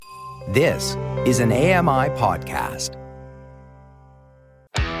This is an AMI podcast.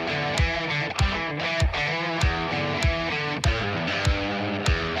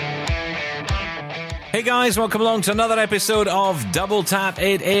 Hey guys, welcome along to another episode of Double Tap.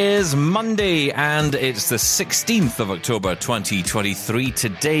 It is Monday and it's the 16th of October 2023.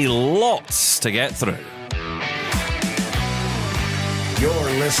 Today, lots to get through.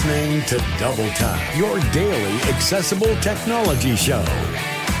 You're listening to Double Tap, your daily accessible technology show.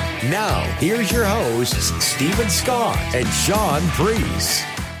 Now, here's your hosts, Stephen Scott and Sean Priest.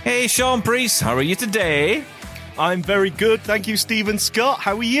 Hey Sean Priest, how are you today? I'm very good, thank you, Stephen Scott.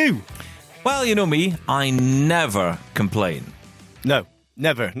 How are you? Well, you know me, I never complain. No,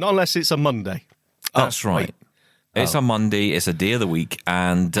 never. Not unless it's a Monday. That's right. Wait. It's a Monday, it's a day of the week,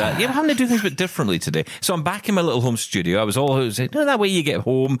 and we're having to do things a bit differently today. So I'm back in my little home studio. I was all saying, that way you get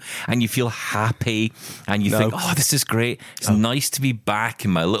home and you feel happy and you think, oh, this is great. It's nice to be back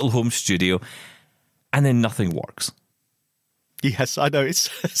in my little home studio. And then nothing works. Yes, I know. It's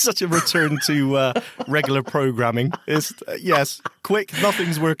such a return to regular programming. Yes, quick,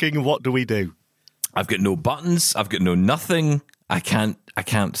 nothing's working. What do we do? I've got no buttons. I've got no nothing. I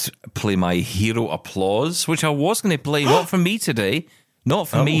can't play my hero applause, which I was going to play, not for me today. Not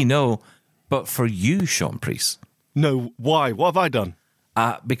for me, no. But for you, Sean Priest. No, why? What have I done?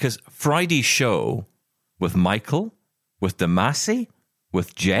 Because Friday's show with Michael, with Damasi,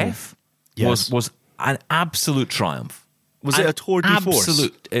 with Jeff was an absolute triumph. Was it a tour de force?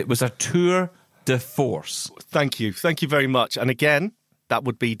 It was a tour de force. Thank you very much. And again, that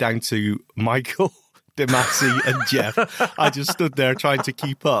would be down to Michael, Damasi and Jeff. I just stood there trying to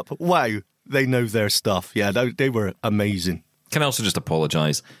keep up. Wow, they know their stuff. Yeah, they were amazing. Can I also just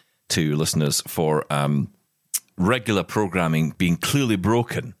apologise to listeners for regular programming being clearly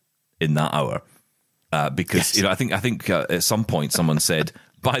broken in that hour? Because I think at some point someone said,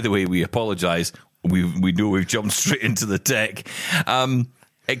 by the way, we apologise. We know we've jumped straight into the tech.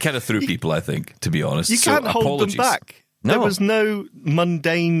 It kind of threw people, I think, to be honest. You can't hold them back. No. There was no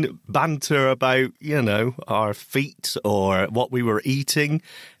mundane banter about, our feet or what we were eating.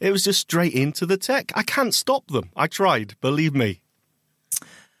 It was just straight into the tech. I can't stop them. I tried, believe me.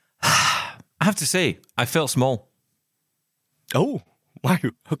 I have to say, I felt small. Oh, wow.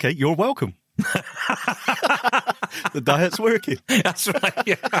 Okay, you're welcome. The diet's working. That's right.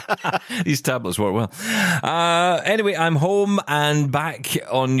 Yeah. These tablets work well. Anyway, I'm home and back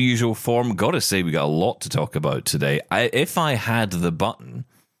on usual form. Gotta say, we got a lot to talk about today. If I had the button,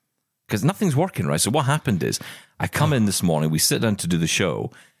 because nothing's working, right? So what happened is, I come in this morning, we sit down to do the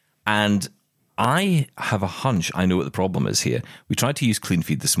show, and I have a hunch I know what the problem is here. We tried to use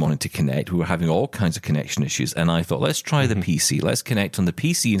CleanFeed this morning to connect. We were having all kinds of connection issues, and I thought, let's try the PC. Let's connect on the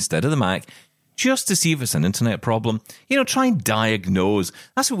PC instead of the Mac, just to see if it's an internet problem. Try and diagnose.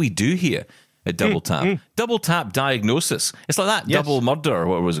 That's what we do here at Double Tap. Double Tap Diagnosis. It's like that Double Murder, or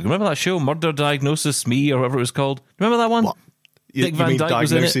what was it? Remember that show, Murder Diagnosis Me, or whatever it was called? Remember that one? What? Dick Van mean Dyke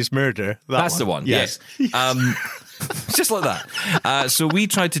was in it? Diagnosis Murder? That's the one, yes. Just like that. So we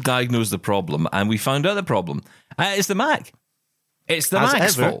tried to diagnose the problem, and we found out the problem. It's the Mac. It's the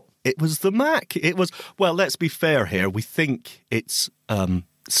Mac's fault. It was the Mac. It was, well, let's be fair here. We think it's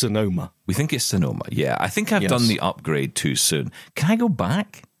Sonoma. We think it's Sonoma, yeah. I think I've done the upgrade too soon. Can I go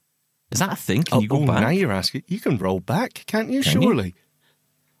back? Is that a thing? Can you go back? Now you're asking. You can roll back, can't you? Surely.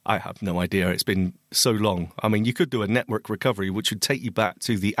 I have no idea. It's been so long. I mean, you could do a network recovery, which would take you back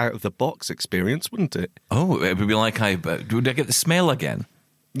to the out-of-the-box experience, wouldn't it? Oh, it would be like, would I get the smell again?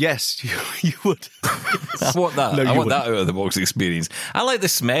 Yes, you would. I want that. I want that out-of-the-box experience. I like the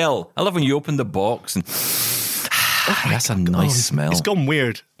smell. I love when you open the box and... that's a nice smell. It's gone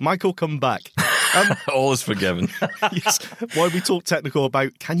weird. Michael, come back. All is forgiven. Yes. Why we talk technical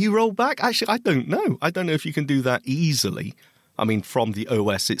about, can you roll back? Actually, I don't know. I don't know if you can do that easily. I mean, from the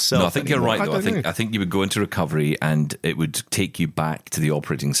OS itself. No, I think you're right, though. I think you would go into recovery and it would take you back to the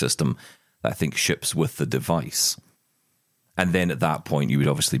operating system that I think ships with the device. And then at that point, you would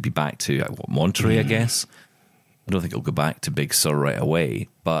obviously be back to, Monterey, I guess. I don't think it'll go back to Big Sur right away.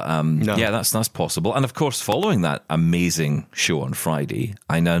 But yeah, that's possible. And of course, following that amazing show on Friday,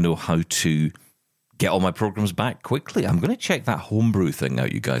 I now know how to get all my programs back quickly. I'm going to check that homebrew thing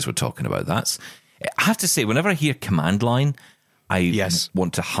out you guys were talking about. I have to say, whenever I hear command line, I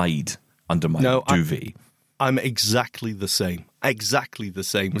want to hide under my duvet. I'm exactly the same.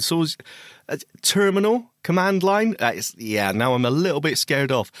 So terminal, command line, now I'm a little bit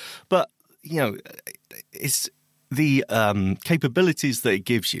scared off. But, the capabilities that it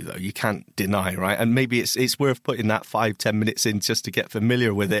gives you, though, you can't deny, right? And maybe it's worth putting that 5-10 minutes in just to get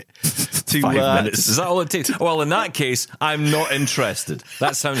familiar with it. 5 minutes. Is that all it takes? Well, in that case, I'm not interested.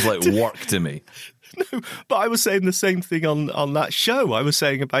 That sounds like work to me. No, but I was saying the same thing on that show. I was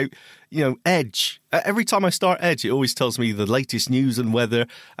saying about, Edge. Every time I start Edge, it always tells me the latest news and weather.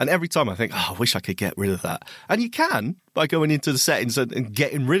 And every time I think, I wish I could get rid of that. And you can by going into the settings and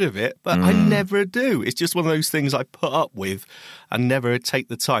getting rid of it. But I never do. It's just one of those things I put up with and never take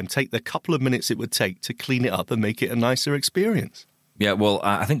the time, take the couple of minutes it would take to clean it up and make it a nicer experience. Yeah, well,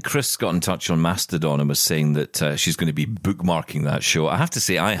 I think Chris got in touch on Mastodon and was saying that she's going to be bookmarking that show. I have to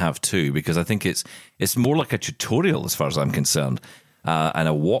say I have too, because I think it's more like a tutorial as far as I'm concerned, and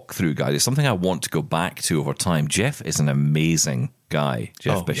a walkthrough guide. It's something I want to go back to over time. Jeff is an amazing guy,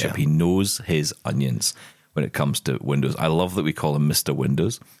 Jeff Bishop. Yeah. He knows his onions when it comes to Windows. I love that we call him Mr.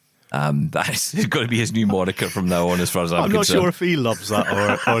 Windows. That's going to be his new moniker from now on, as far as I'm concerned. I'm not sure if he loves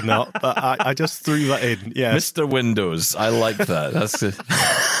that or not, but I just threw that in. Yeah, Mr. Windows. I like that. That's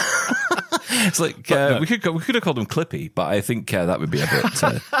it's like we could have called him Clippy, but I think that would be a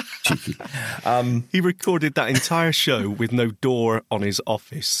bit cheeky. He recorded that entire show with no door on his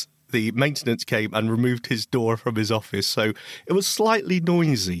office. The maintenance came and removed his door from his office, so it was slightly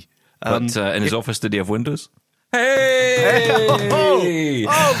noisy. But in his office, did he have windows? Hey!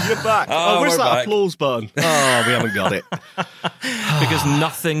 Oh, you're back. Where's that back. Applause button? Oh, we haven't got it. Because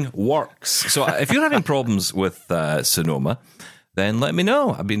nothing works. So if you're having problems with Sonoma, then let me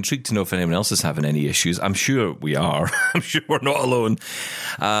know. I'd be intrigued to know if anyone else is having any issues. I'm sure we are. I'm sure we're not alone.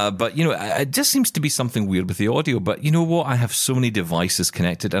 But, it just seems to be something weird with the audio. But you know what? I have so many devices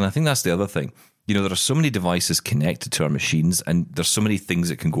connected, and I think that's the other thing. There are so many devices connected to our machines, and there's so many things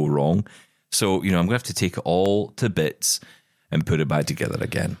that can go wrong. So, I'm going to have to take it all to bits and put it back together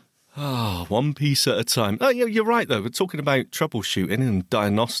again. One piece at a time. Oh, you're right, though. We're talking about troubleshooting and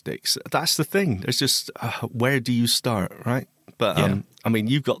diagnostics. That's the thing. There's just, where do you start, right? But,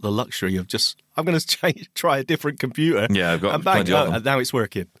 you've got the luxury of just, I'm going to try a different computer. Yeah, I've got plenty of them. And now it's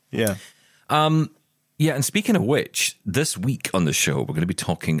working. Yeah. Yeah, and speaking of which, this week on the show, we're going to be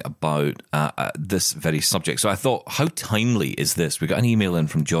talking about this very subject. So I thought, how timely is this? We got an email in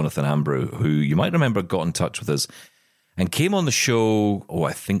from Jonathan Ambrew, who you might remember got in touch with us and came on the show,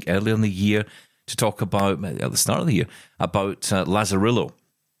 I think earlier in the year, to talk about, at the start of the year, about Lazarillo.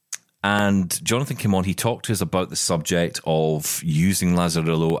 And Jonathan came on, he talked to us about the subject of using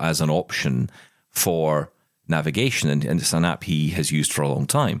Lazarillo as an option for navigation, and it's an app he has used for a long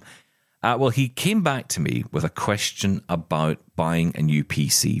time. Well, he came back to me with a question about buying a new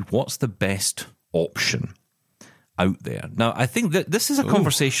PC. What's the best option out there? Now, I think that this is a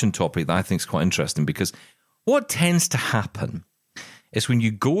conversation topic that I think is quite interesting, because what tends to happen is when you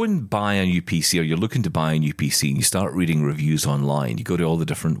go and buy a new PC, or you're looking to buy a new PC, and you start reading reviews online, you go to all the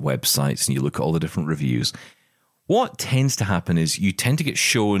different websites and you look at all the different reviews, what tends to happen is you tend to get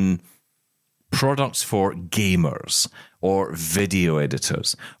shown products for gamers or video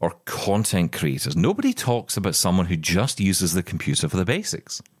editors or content creators. Nobody talks about someone who just uses the computer for the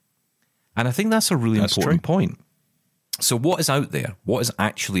basics. And I think that's a really important point. So what is out there? What is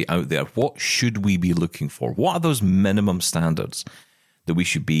actually out there? What should we be looking for? What are those minimum standards that we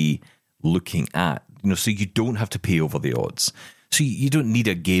should be looking at? So you don't have to pay over the odds. So you don't need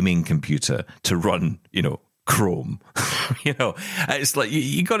a gaming computer to run, Chrome. It's like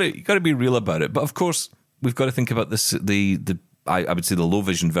you got to be real about it. But of course, we've got to think about this. I would say the low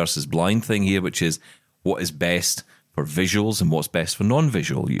vision versus blind thing here, which is what is best for visuals and what's best for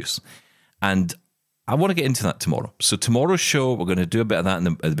non-visual use. And I want to get into that tomorrow. So tomorrow's show, we're going to do a bit of that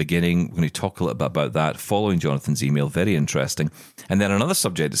at the beginning. We're going to talk a little bit about that following Jonathan's email. Very interesting. And then another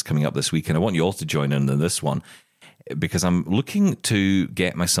subject is coming up this week, and I want you all to join in on this one, because I'm looking to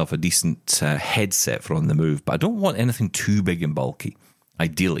get myself a decent headset for on the move, but I don't want anything too big and bulky,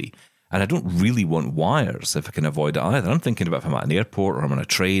 ideally. And I don't really want wires if I can avoid it either. I'm thinking about if I'm at an airport or I'm on a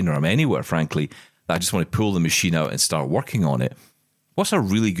train or I'm anywhere, frankly, that I just want to pull the machine out and start working on it. What's a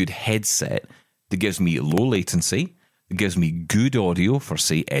really good headset that gives me low latency, that gives me good audio for,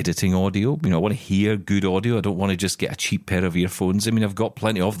 say, editing audio? I want to hear good audio. I don't want to just get a cheap pair of earphones. I've got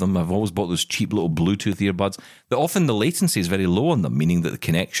plenty of them. I've always bought those cheap little Bluetooth earbuds. That often the latency is very low on them, meaning that the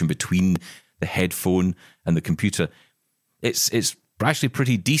connection between the headphone and the computer, it's actually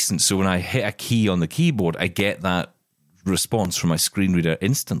pretty decent. So when I hit a key on the keyboard, I get that response from my screen reader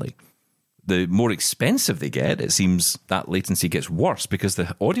instantly. The more expensive they get, it seems that latency gets worse because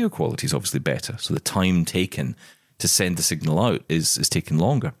the audio quality is obviously better. So the time taken to send the signal out is taking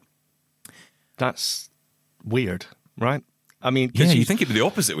longer. That's weird, right? You think it'd be the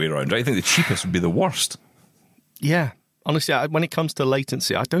opposite way around, right? I think the cheapest would be the worst. Yeah. Honestly, when it comes to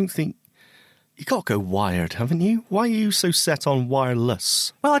latency, I don't think you got to go wired, haven't you? Why are you so set on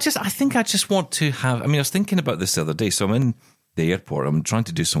wireless? Well, I think I just want to have. I mean, I was thinking about this the other day. So I'm in the airport. I'm trying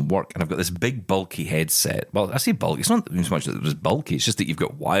to do some work, and I've got this big bulky headset. Well, I say bulky. It's not as much that it was bulky. It's just that you've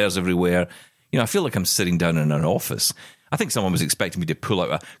got wires everywhere. You know, I feel like I'm sitting down in an office. I think someone was expecting me to pull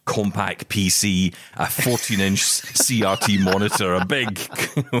out a compact PC, a 14-inch CRT monitor, a big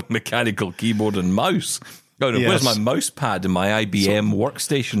mechanical keyboard and mouse. Oh, no, where's my mouse pad and my IBM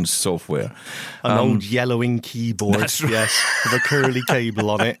workstation software? An old yellowing keyboard, right. Yes, with a curly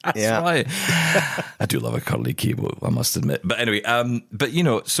cable on it. That's right. I do love a curly keyboard, I must admit. But anyway, but you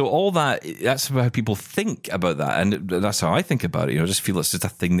know, so all that's how people think about that. And that's how I think about it. You know, I just feel it's just a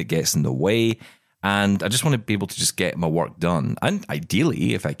thing that gets in the way. And I just want to be able to just get my work done. And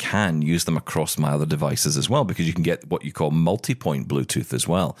ideally, if I can, use them across my other devices as well, because you can get what you call multi-point Bluetooth as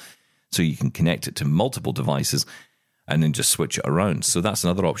well. So you can connect it to multiple devices and then just switch it around. So that's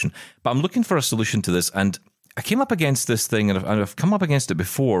another option. But I'm looking for a solution to this. And I came up against this thing, and I've come up against it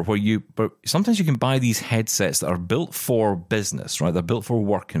before, but sometimes you can buy these headsets that are built for business, right? They're built for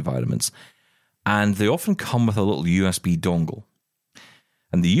work environments. And they often come with a little USB dongle.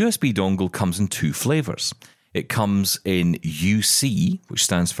 And the USB dongle comes in two flavors. It comes in UC, which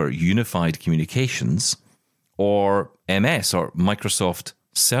stands for Unified Communications, or MS, or Microsoft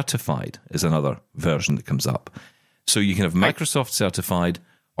Certified is another version that comes up. So you can have Microsoft Certified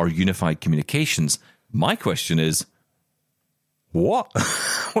or Unified Communications. My question is, what?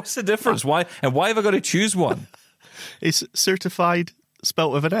 What's the difference? Why have I got to choose one? Is certified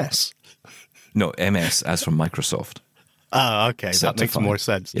spelt with an S? No, MS, as from Microsoft. Oh, okay. Certified. That makes more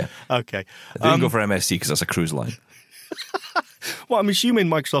sense. Yeah. Okay. I didn't go for MSC because that's a cruise line. Well, I'm assuming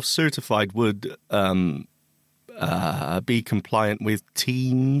Microsoft Certified would be compliant with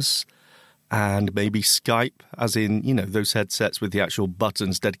Teams and maybe Skype, as in, you know, those headsets with the actual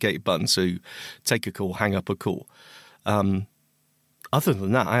buttons, dedicated buttons, so take a call, hang up a call. Other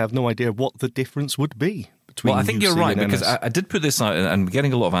than that, I have no idea what the difference would be between. Well, I think UC you're right, and because MS. I did put this out, and I'm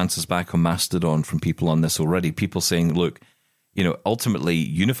getting a lot of answers back on Mastodon from people on this already. People saying, look, you know, ultimately,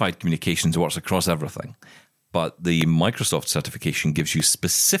 unified communications works across everything. But the Microsoft certification gives you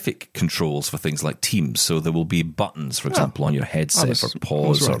specific controls for things like Teams. So there will be buttons, for example, on your headset for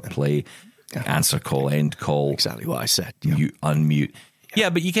pause or play, answer call, end call. Exactly what I said. Mute, unmute. Yeah,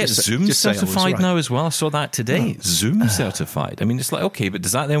 but you get Zoom certified now as well. I saw that today. Zoom certified. I mean, it's like, okay, but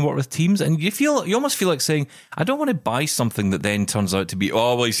does that then work with Teams? And you almost feel like saying, I don't want to buy something that then turns out to be,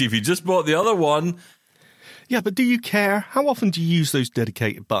 oh, well, you see, if you just bought the other one. Yeah, but do you care? How often do you use those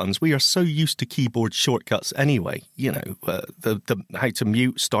dedicated buttons? We are so used to keyboard shortcuts anyway. You know, the how to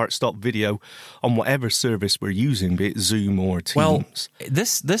mute, start, stop video on whatever service we're using, be it Zoom or Teams. Well,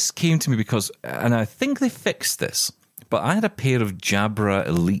 this came to me because, and I think they fixed this, but I had a pair of Jabra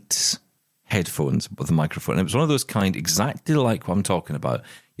Elite headphones with a microphone. It was one of those kind, exactly like what I'm talking about.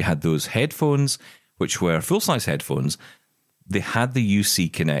 You had those headphones, which were full-size headphones. They had the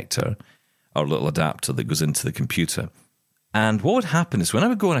UC connector, or little adapter that goes into the computer. And what would happen is when I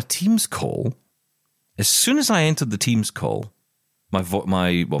would go on a Teams call, as soon as I entered the Teams call, as I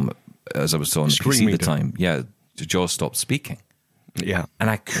was on the PC at the time, the JAWS stopped speaking. Yeah. And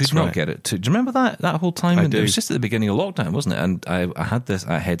I could not get it to. Do you remember that whole time? I do. It was just at the beginning of lockdown, wasn't it? And I had this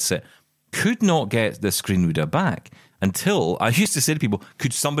headset, could not get the screen reader back until I used to say to people,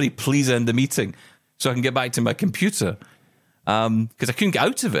 could somebody please end the meeting so I can get back to my computer? Because I couldn't get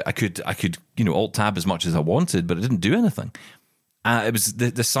out of it. I could, alt tab as much as I wanted, but it didn't do anything. It was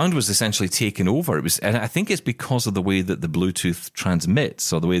the sound was essentially taken over. And I think it's because of the way that the Bluetooth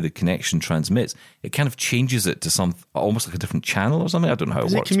transmits, or the way the connection transmits. It kind of changes it to almost like a different channel or something. I don't know how it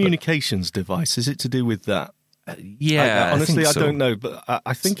works. Is it a communications device? Is it to do with that? Yeah, honestly, I don't know, but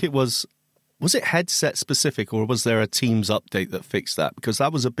I think it was. Was it headset specific, or was there a Teams update that fixed that? Because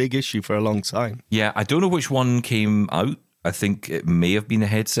that was a big issue for a long time. Yeah, I don't know which one came out. I think it may have been a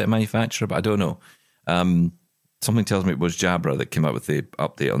headset manufacturer, but I don't know. Something tells me it was Jabra that came out with the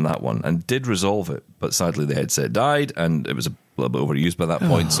update on that one and did resolve it, but sadly the headset died and it was a little bit overused by that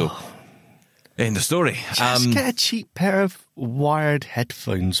point, so end of story. Just get a cheap pair of wired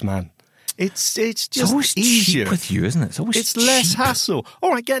headphones, man. It's just it's always easier. Cheap with you, isn't it? It's less hassle.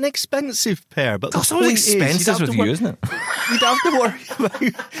 All right, get an expensive pair, but it's always expensive with you, isn't it? You'd have to worry about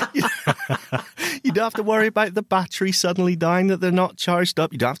you'd have to worry about the battery suddenly dying, that they're not charged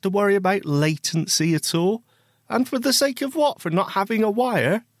up. You'd have to worry about latency at all. And for the sake of what? For not having a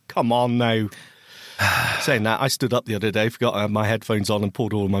wire? Come on now. Saying that, I stood up the other day, forgot I had my headphones on and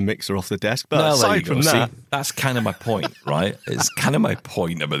pulled all my mixer off the desk. But Well, aside from that... See, that's kind of my point, right? It's kind of my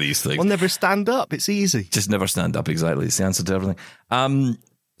point about these things. I'll never stand up. It's easy. Just never stand up, exactly. It's the answer to everything.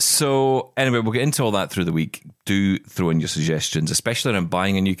 So anyway, we'll get into all that through the week. Do throw in your suggestions, especially around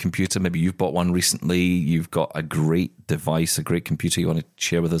buying a new computer. Maybe you've bought one recently. You've got a great device, a great computer you want to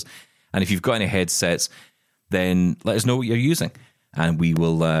share with us. And if you've got any headsets, then let us know what you're using. And we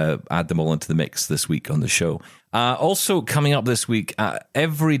will add them all into the mix this week on the show. Also, coming up this week,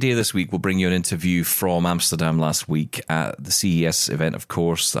 every day this week, we'll bring you an interview from Amsterdam last week at the CES event, of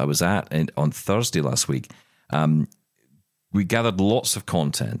course, I was at on Thursday last week. We gathered lots of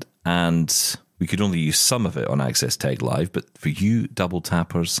content, and we could only use some of it on Access Tech Live. But for you double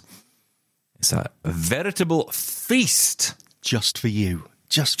tappers, it's a veritable feast. Just for you.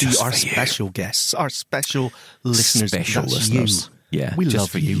 Just for you, our special guests, our special listeners. Special listeners. You. Yeah, we just love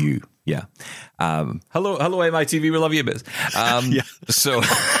for you. Yeah. Hello, MITV. We love you a bit. Yeah.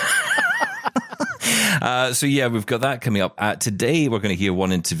 So yeah, we've got that coming up. Today, we're going to hear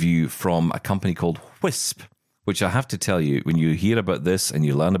one interview from a company called Whispp, which I have to tell you, when you hear about this and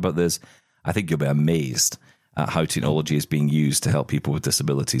you learn about this, I think you'll be amazed at how technology is being used to help people with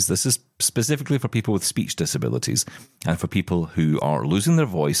disabilities. This is specifically for people with speech disabilities and for people who are losing their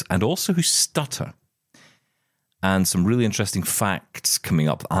voice and also who stutter. And some really interesting facts coming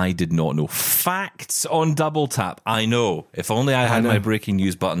up. I did not know. Facts on Double Tap. I know. If only I had my breaking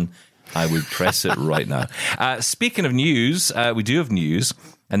news button, I would press it right now. Speaking of news, we do have news,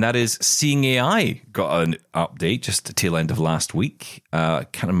 and that is Seeing AI got an update just the tail end of last week. I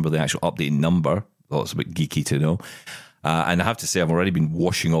can't remember the actual update number. Oh, it's a bit geeky to know. And I have to say, I've already been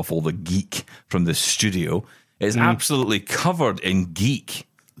washing off all the geek from the studio. It's absolutely covered in geek.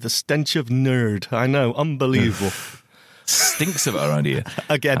 The stench of nerd. I know. Unbelievable. Stinks of it around here.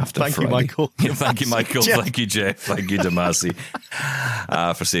 Again, thank you, Michael. Thank you, Michael. Thank you, Jeff. Thank you, Damasi,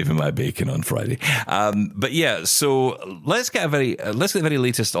 for saving my bacon on Friday. But yeah, so let's get the very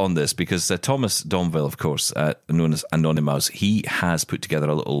latest on this, because Thomas Domville, of course, known as Anonymous, he has put together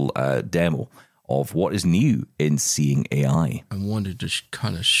a little demo of what is new in Seeing AI. I wanted to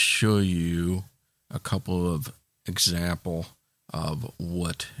kind of show you a couple of examples of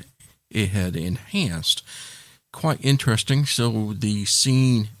what it had enhanced. Quite interesting. So the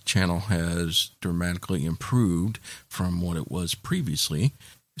scene channel has dramatically improved from what it was previously.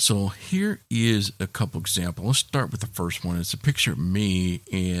 So here is a couple examples. Let's start with the first one. It's a picture of me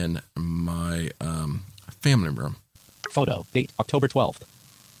in my family room. Photo, date, October 12th.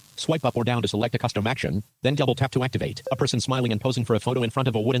 Swipe up or down to select a custom action, then double tap to activate. A person smiling and posing for a photo in front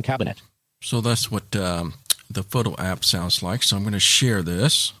of a wooden cabinet. So that's what the photo app sounds like. So I'm going to share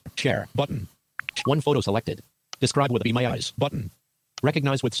this. Share, button. One photo selected. Describe with Be My Eyes, button.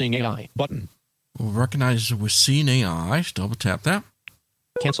 Recognize with Seeing AI, button. We'll recognize with Seeing AI. Double tap that.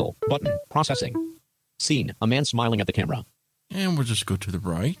 Cancel, button. Processing. Scene, a man smiling at the camera. And we'll just go to the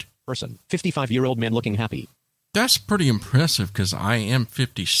right. Person, 55-year-old man looking happy. That's pretty impressive because I am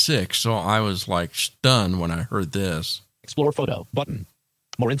 56, so I was like stunned when I heard this. Explore photo, button.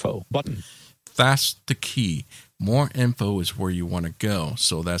 More info, button. That's the key. More info is where you want to go.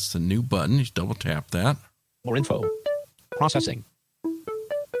 So that's the new button. You double tap that. More info. Processing.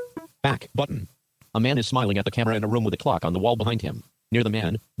 Back, button. A man is smiling at the camera in a room with a clock on the wall behind him. Near the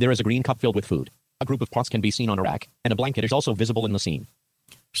man, there is a green cup filled with food. A group of pots can be seen on a rack, and a blanket is also visible in the scene.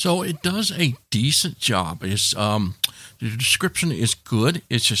 So it does a decent job. It's, the description is good.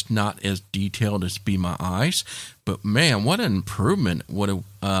 It's just not as detailed as Be My Eyes. But man, what an improvement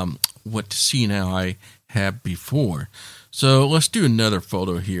what Seeing AI had before. So let's do another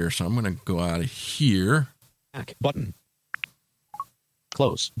photo here. So I'm going to go out of here. Back, button.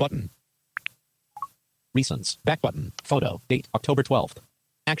 Close, button. Recents, back button. Photo, date, October 12th.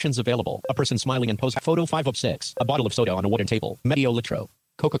 Actions available. A person smiling and posing. Photo 5 of 6. A bottle of soda on a wooden table. Medio litro.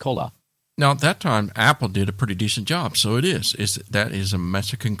 Coca-Cola. Now, at that time, Apple did a pretty decent job. So it is. That is a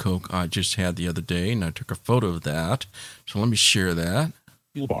Mexican Coke I just had the other day, and I took a photo of that. So let me share that.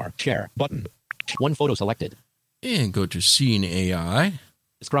 Toolbar, share, button. One photo selected. And go to Seeing AI.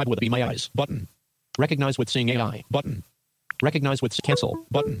 Describe with Be My Eyes, button. Recognize with Seeing AI, button. Recognize with Cancel,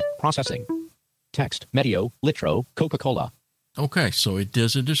 button. Processing. Text, Medio, Litro, Coca-Cola. Okay, so it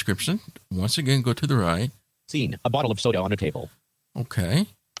does a description. Once again, go to the right. Scene, a bottle of soda on a table. Okay.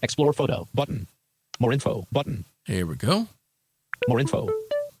 Explore photo, button. More info, button. Here we go. More info.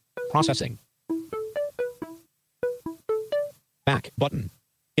 Processing. Back, button.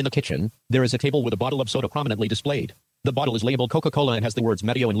 In the kitchen, there is a table with a bottle of soda prominently displayed. The bottle is labeled Coca-Cola and has the words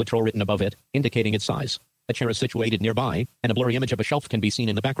Medio and Litro written above it, indicating its size. A chair is situated nearby, and a blurry image of a shelf can be seen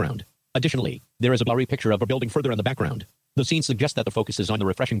in the background. Additionally, there is a blurry picture of a building further in the background. The scene suggests that the focus is on the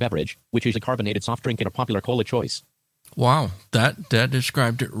refreshing beverage, which is a carbonated soft drink and a popular cola choice. Wow, that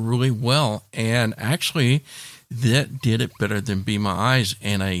described it really well. And actually, that did it better than Be My Eyes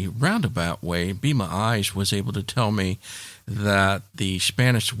in a roundabout way. Be My Eyes was able to tell me that the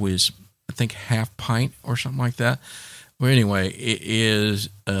Spanish was, I think, half pint or something like that. Well, anyway, it is,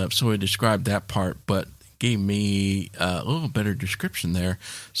 so it described that part, but gave me a little better description there.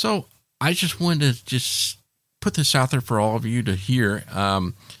 So I just wanted to just put this out there for all of you to hear.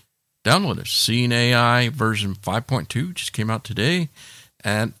 Download it. Seeing AI version 5.2 just came out today,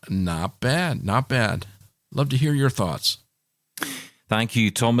 and not bad, not bad. Love to hear your thoughts. Thank you,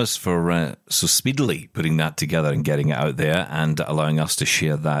 Thomas, for so speedily putting that together and getting it out there and allowing us to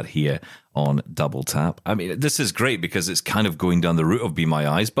share that here on Double Tap. I mean, this is great because it's kind of going down the route of Be My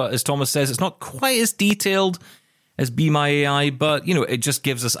Eyes, but as Thomas says, it's not quite as detailed as Be My AI, but, you know, it just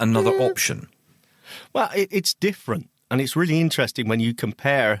gives us another option. Well, it's different, and it's really interesting when you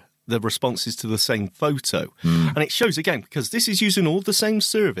compare the responses to the same photo. And it shows, again, because this is using all the same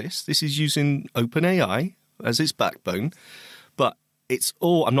service. This is using OpenAI as its backbone, but it's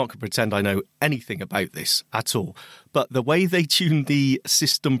all, I'm not going to pretend I know anything about this at all, but the way they tune the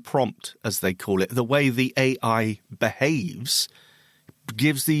system prompt, as they call it, the way the AI behaves,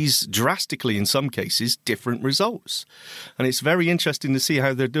 gives these drastically, in some cases, different results. And it's very interesting to see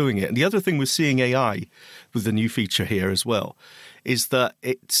how they're doing it. And the other thing with Seeing AI, with the new feature here as well, is that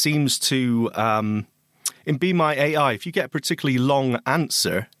it seems to, in Be My AI, if you get a particularly long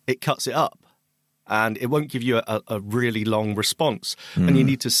answer, it cuts it up. And it won't give you a really long response. And you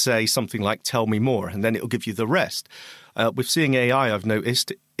need to say something like, tell me more, and then it'll give you the rest. With Seeing AI, I've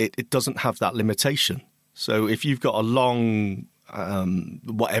noticed it doesn't have that limitation. So if you've got a long,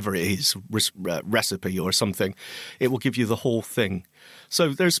 whatever it is, recipe or something, it will give you the whole thing.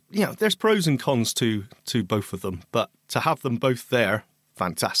 So there's pros and cons to both of them. But to have them both there,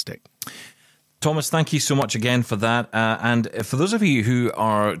 fantastic. Thomas, thank you so much again for that. And for those of you who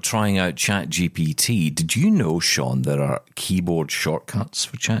are trying out ChatGPT, did you know, Sean, there are keyboard shortcuts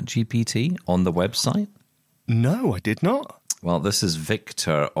for ChatGPT on the website? No, I did not. Well, this is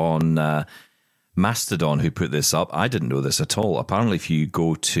Victor on Mastodon who put this up. I didn't know this at all. Apparently, if you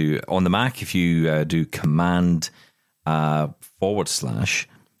go to, on the Mac, if you do command / you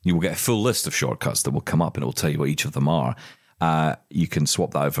will get a full list of shortcuts that will come up and it will tell you what each of them are. You can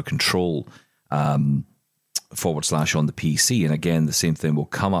swap that out for control / on the PC, and again the same thing will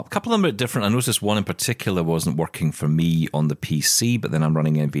come up. A couple of them are different. I noticed one in particular wasn't working for me on the PC, but then I'm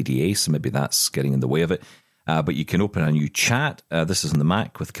running NVDA, so maybe that's getting in the way of it. But you can open a new chat. This is on the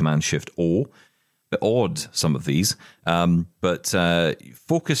Mac with Command-Shift-O. Bit odd, some of these, but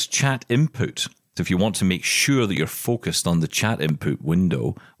focus chat input. So if you want to make sure that you're focused on the chat input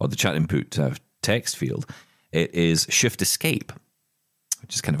window or the chat input text field, it is Shift-Escape,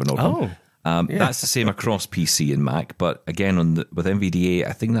 which is kind of an odd one. That's the same across PC and Mac, but again, with NVDA,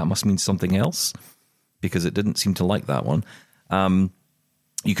 I think that must mean something else because it didn't seem to like that one.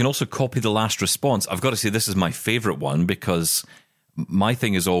 You can also copy the last response. I've got to say, this is my favorite one because my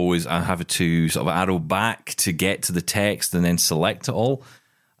thing is always I have to sort of arrow back to get to the text and then select it all.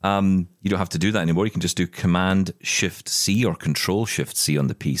 You don't have to do that anymore. You can just do Command-Shift-C or Control-Shift-C on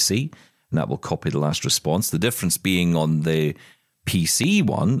the PC, and that will copy the last response. The difference being on the PC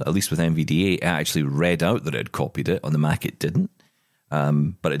one, at least with NVDA, it actually read out that it had copied it. On the Mac, it didn't,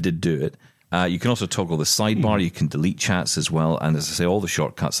 but it did do it. You can also toggle the sidebar. You can delete chats as well. And as I say, all the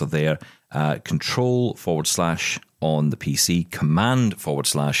shortcuts are there. Control / on the PC, Command /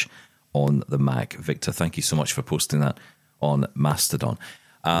 on the Mac. Victor, thank you so much for posting that on Mastodon.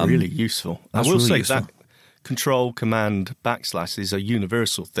 Really useful. I will really say useful. that Control, Command, / is a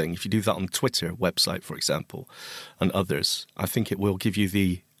universal thing. If you do that on Twitter website, for example, and others, I think it will give you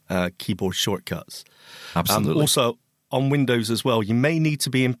the keyboard shortcuts. Absolutely. Also, on Windows as well, you may need to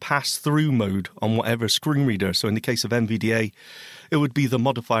be in pass-through mode on whatever screen reader. So in the case of NVDA, it would be the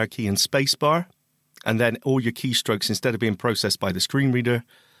modifier key and spacebar, and then all your keystrokes, instead of being processed by the screen reader,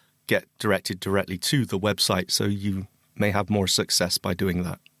 get directed directly to the website. So you may have more success by doing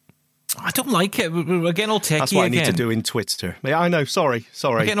that. I don't like it. We're getting all techie again. That's what I need to do in Twitter. Yeah, I know. Sorry.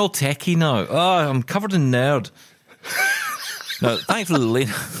 We're getting all techie now. Oh, I'm covered in nerd. Now, thankfully,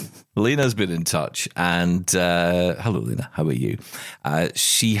 Lena's been in touch. And hello, Lena. How are you?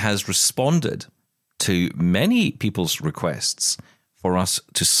 She has responded to many people's requests for us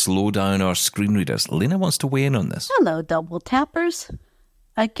to slow down our screen readers. Lena wants to weigh in on this. Hello, Double Tappers.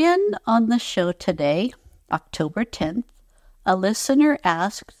 Again on the show today, October 10th, a listener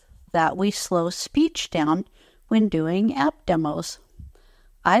asked that we slow speech down when doing app demos.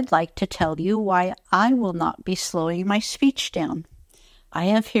 I'd like to tell you why I will not be slowing my speech down. I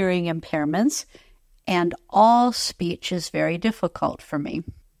have hearing impairments, and all speech is very difficult for me.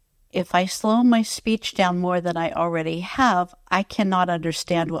 If I slow my speech down more than I already have, I cannot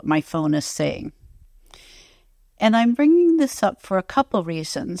understand what my phone is saying. And I'm bringing this up for a couple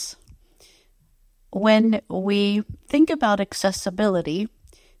reasons. When we think about accessibility,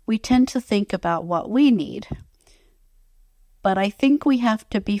 we tend to think about what we need. But I think we have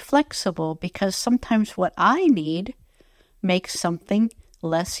to be flexible because sometimes what I need makes something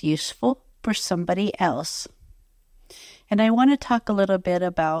less useful for somebody else. And I want to talk a little bit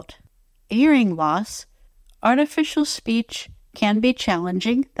about hearing loss. Artificial speech can be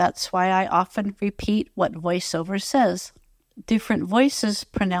challenging. That's why I often repeat what VoiceOver says. Different voices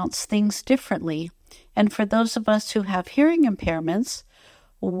pronounce things differently. And for those of us who have hearing impairments,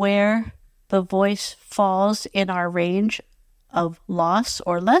 where the voice falls in our range of loss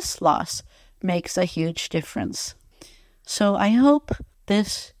or less loss makes a huge difference. So I hope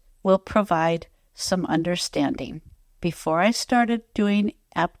this will provide some understanding. Before I started doing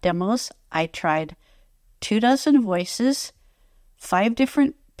app demos, I tried 24 voices, 5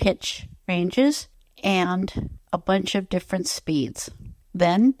 different pitch ranges, and a bunch of different speeds.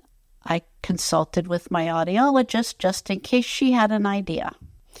 Then I consulted with my audiologist just in case she had an idea.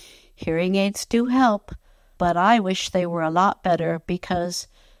 Hearing aids do help, but I wish they were a lot better because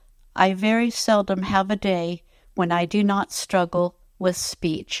I very seldom have a day when I do not struggle with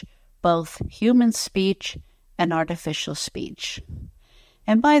speech, both human speech and artificial speech.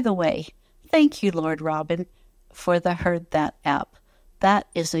 And by the way, thank you, Lord Robin, for the Heard That app. That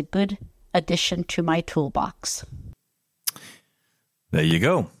is a good addition to my toolbox. There you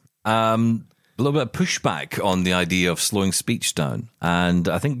go. A little bit of pushback on the idea of slowing speech down, and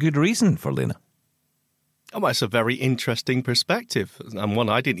I think good reason for Lena. Oh, that's a very interesting perspective, and one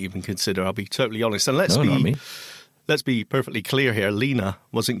I didn't even consider, I'll be totally honest. And let's be perfectly clear here. Lena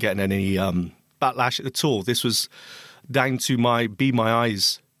wasn't getting any backlash at all. This was down to my Be My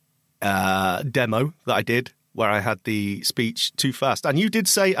Eyes demo that I did, where I had the speech too fast. And you did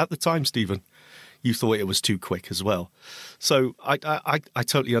say at the time, Stephen, you thought it was too quick as well. So I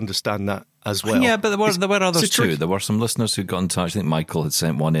totally understand that as well. Yeah, but there were others too. There were some listeners who got in touch. I think Michael had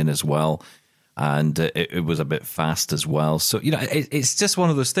sent one in as well. And it was a bit fast as well. So, it's just one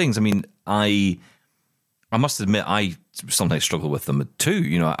of those things. I mean, I must admit, I sometimes struggle with them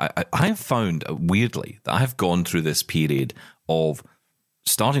too. I have found, weirdly, that I have gone through this period of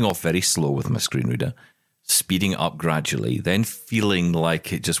starting off very slow with my screen reader, speeding it up gradually, then feeling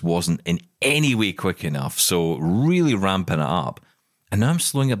like it just wasn't in any way quick enough. So really ramping it up. And now I'm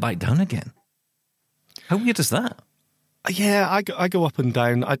slowing it back down again. How weird is that? Yeah, I go up and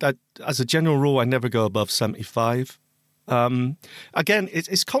down. I, as a general rule, I never go above 75. Again,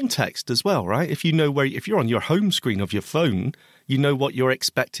 it's context as well, right? If you know if you're on your home screen of your phone, you know what you're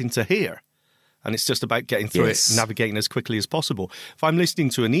expecting to hear. And it's just about getting through it, navigating as quickly as possible. If I'm listening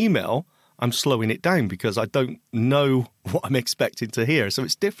to an email, I'm slowing it down because I don't know what I'm expecting to hear. So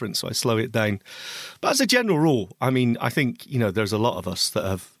it's different, so I slow it down. But as a general rule, I mean, I think, there's a lot of us that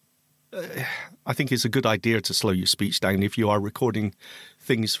have... I think it's a good idea to slow your speech down if you are recording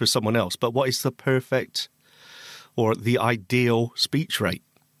things for someone else. But what is the perfect or the ideal speech rate?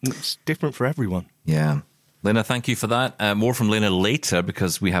 It's different for everyone. Yeah. Lena, thank you for that. More from Lena later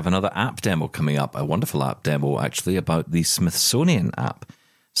because we have another app demo coming up, a wonderful app demo actually about the Smithsonian app.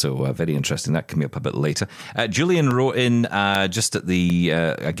 So very interesting. That coming up a bit later. Julian wrote in just at the,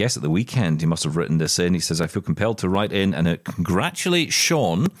 I guess at the weekend, he must have written this in. He says, I feel compelled to write in and congratulate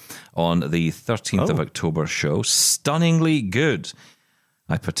Sean on the 13th of October show. Stunningly good.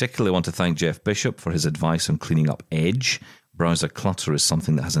 I particularly want to thank Jeff Bishop for his advice on cleaning up Edge. Browser clutter is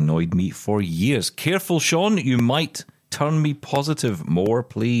something that has annoyed me for years. Careful, Sean, you might turn me positive more,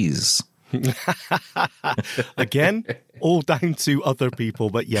 please. Again, all down to other people.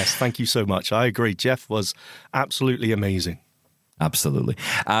 But yes, thank you so much. I agree. Jeff was absolutely amazing. Absolutely.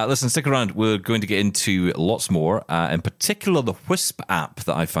 Listen, stick around. We're going to get into lots more, in particular the Whispp app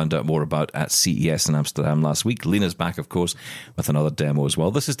that I found out more about at CES in Amsterdam last week. Lena's back, of course, with another demo as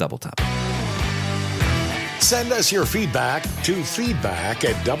well. This is Double Tap. Send us your feedback to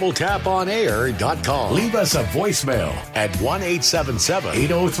feedback@doubletaponair.com. Leave us a voicemail at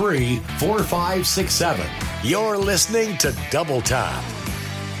 1-877-803-4567. You're listening to Double Tap.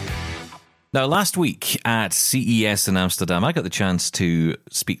 Now, last week at CES in Amsterdam, I got the chance to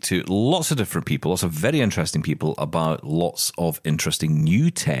speak to lots of different people, lots of very interesting people about lots of interesting new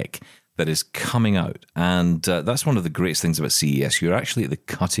tech that is coming out. And that's one of the greatest things about CES. You're actually at the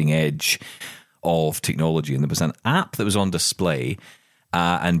cutting edge of technology. And there was an app that was on display,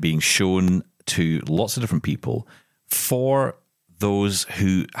 and being shown to lots of different people for those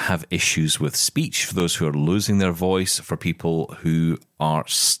who have issues with speech, for those who are losing their voice, for people who are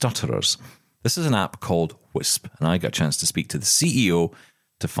stutterers. This is an app called Whispp, and I got a chance to speak to the CEO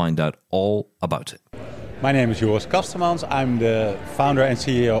to find out all about it. My name is Joris Kastemans. I'm the founder and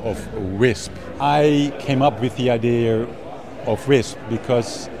CEO of Whispp. I came up with the idea of Whispp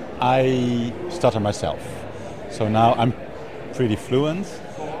because I stutter myself. So now I'm pretty fluent,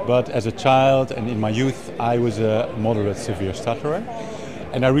 but as a child and in my youth, I was a moderate severe stutterer.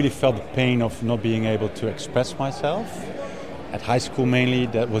 And I really felt the pain of not being able to express myself. At high school mainly,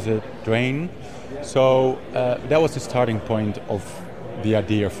 that was a drain. So that was the starting point of the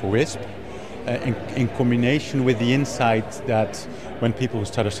idea for Whispp. In combination with the insight that when people who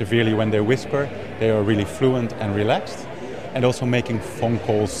stutter severely, when they whisper, they are really fluent and relaxed. And also making phone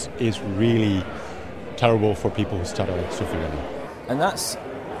calls is really terrible for people who stutter severely. And that's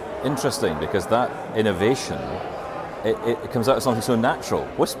interesting because that innovation, it comes out of something so natural,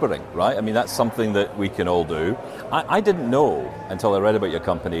 whispering, right? I mean, that's something that we can all do. I didn't know until I read about your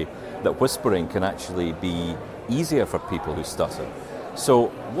company that whispering can actually be easier for people who stutter. So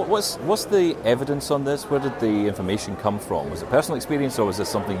what's the evidence on this? Where did the information come from? Was it personal experience or was this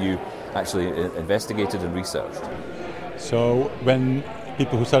something you actually investigated and researched? So when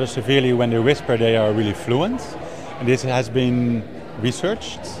people who stutter severely, when they whisper, they are really fluent. And this has been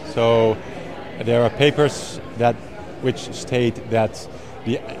researched. So there are papers which state that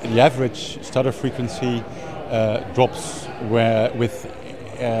the average stutter frequency drops with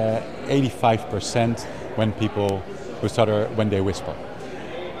 85% when people who stutter when they whisper.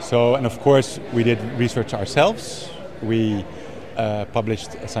 So, and of course, we did research ourselves. We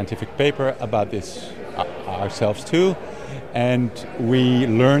published a scientific paper about this ourselves too, and we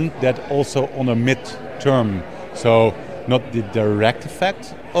learned that also on a mid-term, so not the direct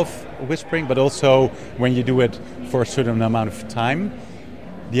effect of whispering, but also when you do it for a certain amount of time,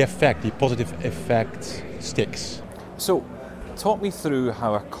 the positive effect sticks. So, talk me through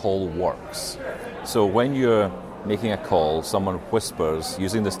how a call works. So when you're making a call, someone whispers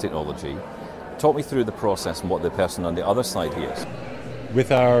using this technology. Talk me through the process and what the person on the other side hears.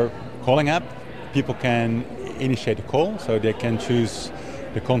 With our calling app, people can initiate a call, so they can choose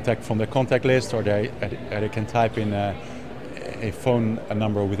the contact from the contact list, or they can type in a phone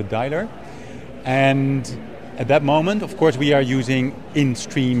number with a dialer. And at that moment, of course, we are using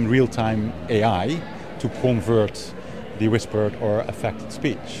in-stream real-time AI to convert the whispered or affected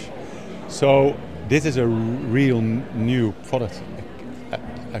speech. So this is a real new product,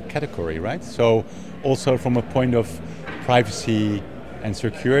 a category, right? So also from a point of privacy and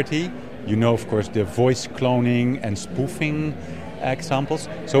security, you know, of course, the voice cloning and spoofing examples.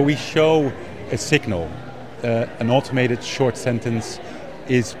 So we show a signal. An automated short sentence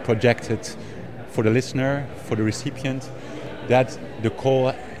is projected for the listener, for the recipient, that the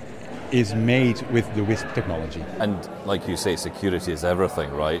call is made with the Whispp technology. And like you say, security is everything,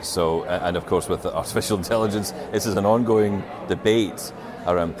 right? So, and of course with artificial intelligence, this is an ongoing debate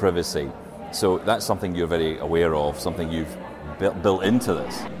around privacy. So that's something you're very aware of, something you've built into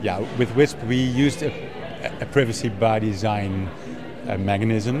this. Yeah, with Whispp we used a privacy by design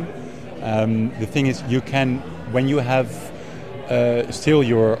mechanism. The thing is, you can, when you have still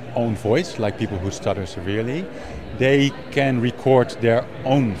your own voice, like people who stutter severely, they can record their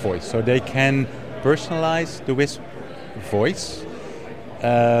own voice. So they can personalize the Whispp voice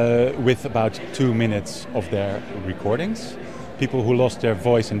with about 2 minutes of their recordings. People who lost their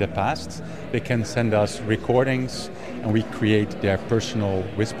voice in the past, they can send us recordings and we create their personal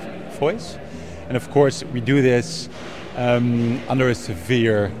Whispp voice. And of course, we do this under a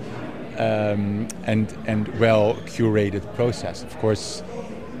severe and well curated process. Of course,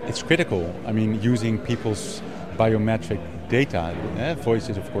 it's critical. I mean, using people's biometric data. Voice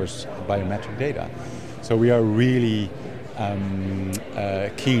is, of course, biometric data. So we are really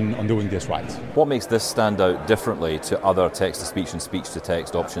keen on doing this right. What makes this stand out differently to other text-to-speech and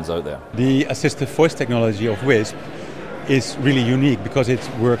speech-to-text options out there? The assistive voice technology of Whispp is really unique because it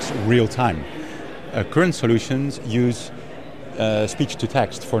works real time. Current solutions use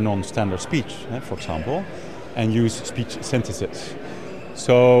speech-to-text for non-standard speech, for example, and use speech synthesis.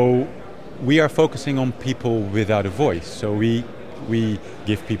 So we are focusing on people without a voice. So we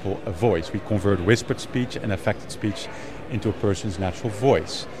give people a voice. We convert whispered speech and affected speech into a person's natural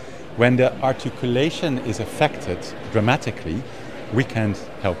voice. When the articulation is affected dramatically, we can't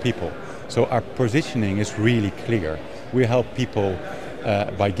help people. So our positioning is really clear. We help people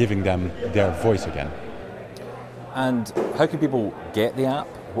by giving them their voice again. And how can people get the app?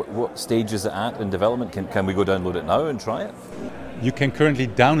 What stage is it at in development? Can we go download it now and try it? You can currently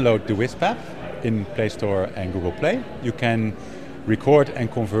download the Whispp app in Play Store and Google Play. You can record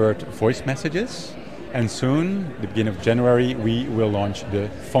and convert voice messages. And soon, the beginning of January, we will launch the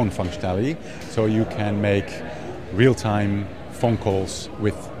phone functionality. So you can make real-time phone calls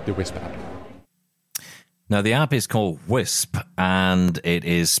with the Whispp app. Now, the app is called Whispp, and it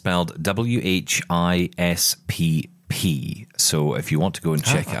is spelled WHISPP. So if you want to go and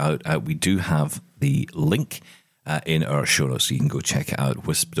check it out, we do have the link in our show notes, so you can go check it out.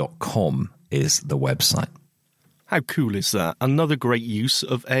 Whispp.com is the website. How cool is that? Another great use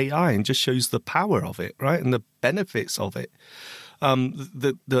of AI, and just shows the power of it, right? And the benefits of it.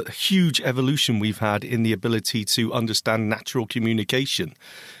 The huge evolution we've had in the ability to understand natural communication,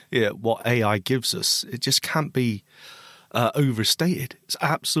 what AI gives us, it just can't be overstated. It's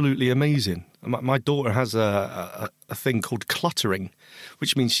absolutely amazing. My daughter has a thing called cluttering,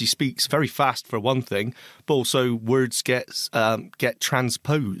 which means she speaks very fast for one thing, but also words get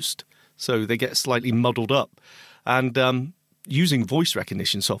transposed, so they get slightly muddled up. And using voice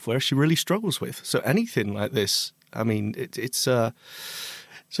recognition software, she really struggles with. So anything like this, I mean, it's a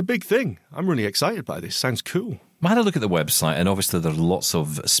big thing. I'm really excited by this. Sounds cool. I had a look at the website, and obviously there are lots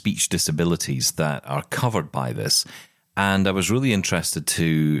of speech disabilities that are covered by this. And I was really interested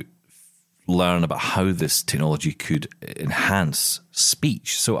to learn about how this technology could enhance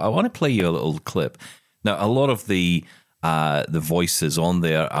speech. So I want to play you a little clip. Now, a lot of the voices on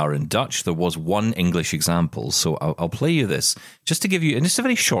there are in Dutch. There was one English example, so I'll play you this just to give you, and it's a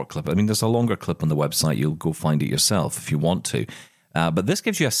very short clip. I mean, there's a longer clip on the website. You'll go find it yourself if you want to. But this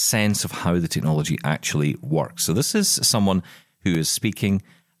gives you a sense of how the technology actually works. So this is someone who is speaking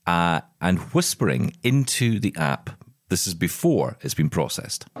and whispering into the app. This is before it's been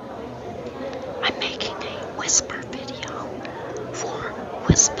processed. I'm making a whisper video for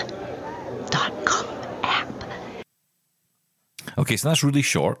Whispp.com app. Okay, so that's really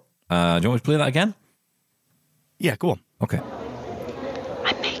short. Do you want me to play that again? Yeah, go on. Okay.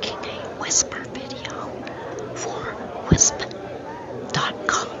 I'm making a whisper video for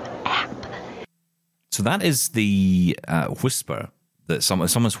Whispp.com app. So that is the whisper that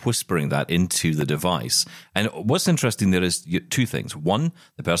someone's whispering that into the device. And what's interesting there is two things. One,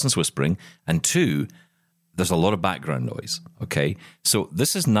 the person's whispering, and two, there's a lot of background noise. Okay, so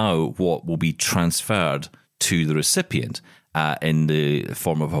this is now what will be transferred to the recipient in the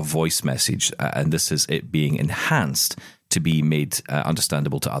form of a voice message, and this is it being enhanced to be made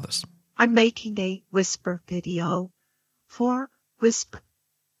understandable to others. I'm making a whisper video for Whispp.com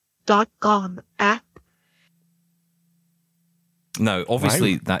app. Now,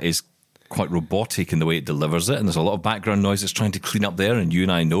 obviously, that is quite robotic in the way it delivers it, and there's a lot of background noise it's trying to clean up there, and you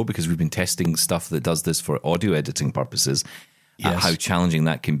and I know, because we've been testing stuff that does this for audio editing purposes, how challenging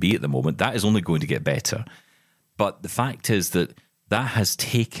that can be at the moment. That is only going to get better. But the fact is that has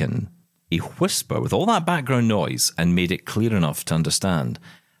taken a whisper with all that background noise and made it clear enough to understand.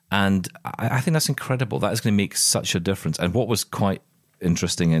 And I think that's incredible. That is going to make such a difference. And what was quite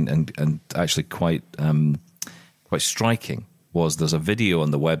interesting and actually quite striking was there's a video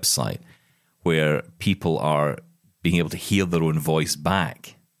on the website where people are being able to hear their own voice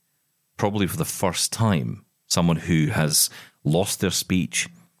back, probably for the first time. Someone who has lost their speech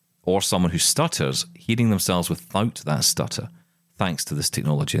or someone who stutters, hearing themselves without that stutter, thanks to this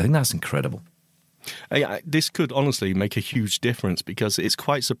technology. I think that's incredible. This could honestly make a huge difference, because it's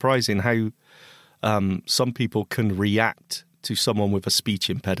quite surprising how some people can react to someone with a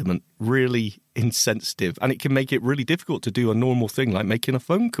speech impediment, really insensitive, and it can make it really difficult to do a normal thing like making a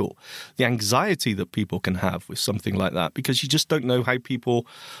phone call. The anxiety that people can have with something like that, because you just don't know how people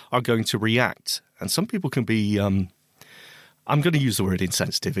are going to react. And some people can be, I'm going to use the word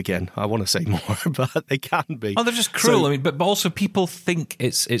insensitive again. I want to say more, but they can be. Oh, they're just cruel. I mean, but also people think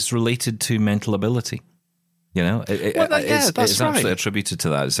it's related to mental ability. You know, it's right. absolutely attributed to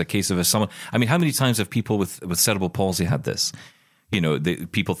that. It's a case of someone. I mean, how many times have people with cerebral palsy had this? You know,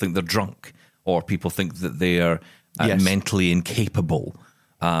 people think they're drunk, or people think that they are mentally incapable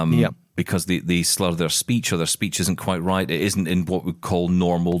because they slur their speech, or their speech isn't quite right. It isn't in what we call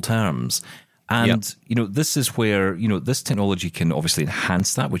normal terms. And, you know, this is where, you know, this technology can obviously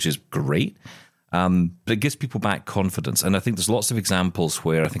enhance that, which is great. But it gives people back confidence. And I think there's lots of examples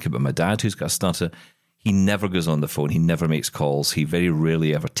where I think about my dad who's got a stutter. He never goes on the phone. He never makes calls. He very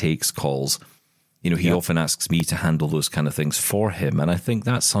rarely ever takes calls. You know, he often asks me to handle those kind of things for him. And I think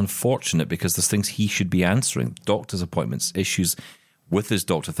that's unfortunate, because there's things he should be answering. Doctor's appointments, issues with his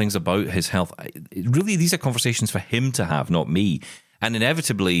doctor, things about his health. Really, these are conversations for him to have, not me. And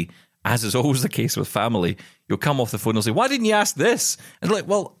inevitably, as is always the case with family, you'll come off the phone and say, why didn't you ask this? And like,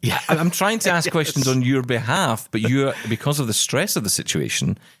 well, I'm trying to ask questions on your behalf, but you're, because of the stress of the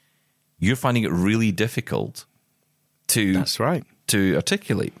situation, you're finding it really difficult to That's right. to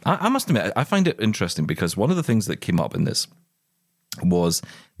articulate. I must admit, I find it interesting because one of the things that came up in this was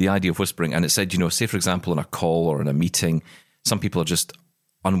the idea of whispering. And it said, say, for example, in a call or in a meeting, some people are just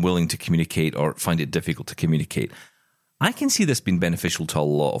unwilling to communicate or find it difficult to communicate. I can see this being beneficial to a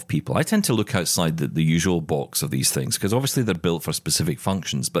lot of people. I tend to look outside the usual box of these things because obviously they're built for specific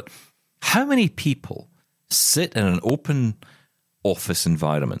functions. But how many people sit in an open office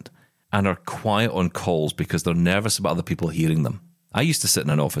environment and are quiet on calls because they're nervous about other people hearing them? I used to sit in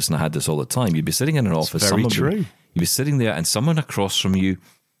an office and I had this all the time. You'd be sitting in an office. Very true. You'd be sitting there and someone across from you,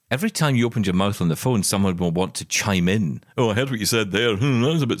 every time you opened your mouth on the phone, someone will want to chime in. Oh, I heard what you said there.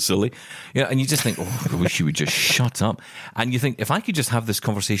 That was a bit silly. And you just think, oh, I wish you would just shut up. And you think, if I could just have this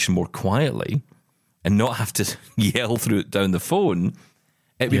conversation more quietly and not have to yell through it down the phone,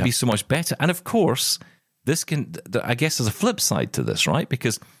 it would be so much better. And of course, this I guess there's a flip side to this, right?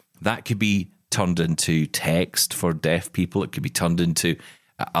 Because that could be turned into text for deaf people. It could be turned into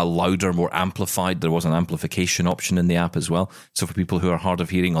a louder, more amplified. There was an amplification option in the app as well. So for people who are hard of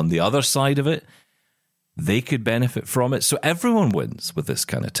hearing on the other side of it, they could benefit from it. So everyone wins with this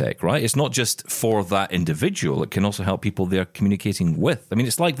kind of tech, right? It's not just for that individual. It can also help people they're communicating with. I mean,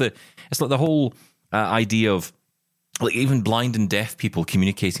 it's like the whole idea of like even blind and deaf people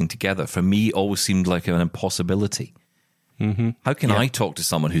communicating together. For me, always seemed like an impossibility. Mm-hmm. How can I talk to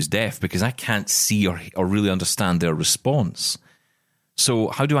someone who's deaf because I can't see or really understand their response? So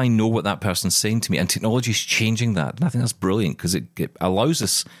how do I know what that person's saying to me? And technology is changing that. And I think that's brilliant because it allows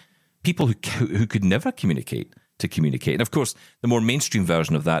us, people who could never communicate, to communicate. And of course, the more mainstream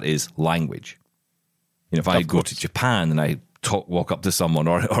version of that is language. If I go to Japan and I walk up to someone,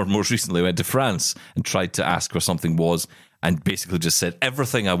 or most recently went to France and tried to ask where something was and basically just said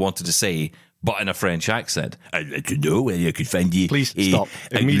everything I wanted to say, but in a French accent. I'd like to know where you could find you. Please stop.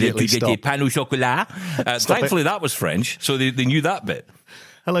 Immediately stop. Pain au chocolat. Thankfully, that was French, so they knew that bit.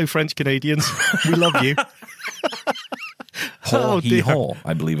 Hello, French Canadians. We love you. Haw, he, haw,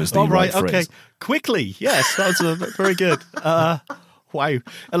 I believe is the right phrase. Okay. Quickly. Yes, that was very good. Wow.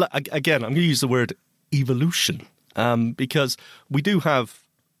 Again, I'm going to use the word evolution because we do have,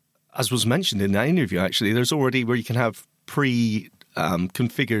 as was mentioned in that interview, actually, there's already where you can have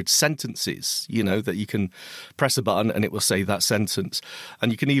configured sentences, that you can press a button and it will say that sentence.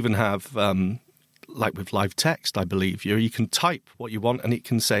 And you can even have, like with live text, I believe, you can type what you want and it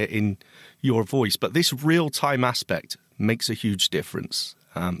can say it in your voice. But this real-time aspect makes a huge difference.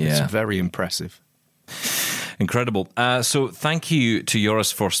 It's very impressive. Incredible. So thank you to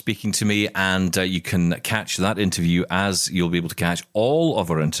Joris for speaking to me, and you can catch that interview as you'll be able to catch all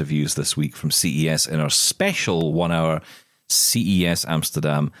of our interviews this week from CES in our special 1-hour CES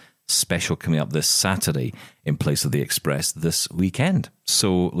Amsterdam special coming up this Saturday in place of the Express this weekend.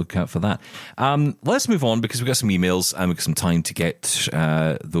 So look out for that. Let's move on because we've got some emails and we've got some time to get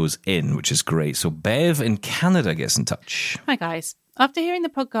those in, which is great. So Bev in Canada gets in touch. Hi guys. After hearing the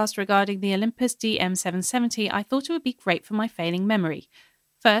podcast regarding the Olympus DM770, I thought it would be great for my failing memory.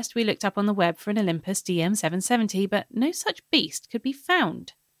 First, we looked up on the web for an Olympus DM770, but no such beast could be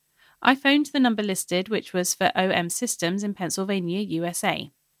found. I phoned the number listed, which was for OM Systems in Pennsylvania,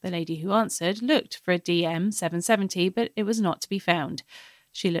 USA. The lady who answered looked for a DM770, but it was not to be found.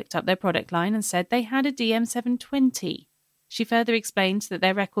 She looked up their product line and said they had a DM720. She further explained that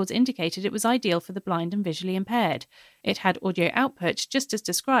their records indicated it was ideal for the blind and visually impaired. It had audio output just as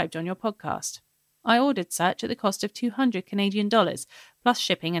described on your podcast. I ordered such at the cost of $200 Canadian, plus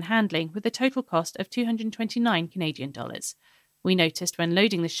shipping and handling, with a total cost of $229 Canadian. We noticed when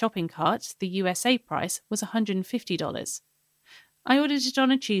loading the shopping cart, the USA price was $150. I ordered it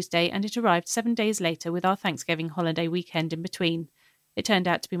on a Tuesday and it arrived 7 days later with our Thanksgiving holiday weekend in between. It turned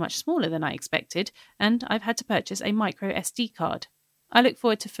out to be much smaller than I expected, and I've had to purchase a micro SD card. I look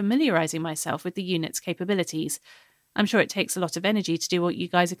forward to familiarising myself with the unit's capabilities. I'm sure it takes a lot of energy to do what you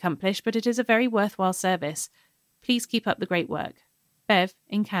guys accomplish, but it is a very worthwhile service. Please keep up the great work. Bev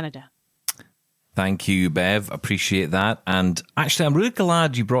in Canada. Thank you, Bev. Appreciate that. And actually, I'm really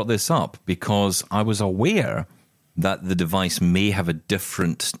glad you brought this up because I was aware that the device may have a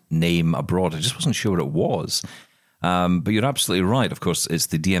different name abroad. I just wasn't sure what it was. But you're absolutely right. Of course, it's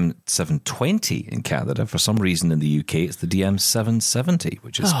the DM720 in Canada. For some reason in the UK, it's the DM770,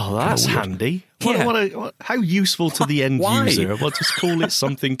 which is that's handy. How useful to the end user. We'll just call it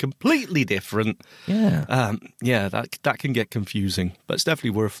something completely different. Yeah. That can get confusing. But it's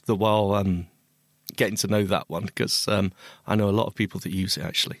definitely worth the while getting to know that one because I know a lot of people that use it,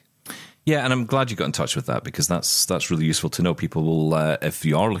 actually. Yeah, and I'm glad you got in touch with that because that's really useful to know. People will, if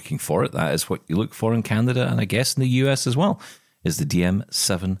you are looking for it, that is what you look for in Canada and I guess in the US as well, is the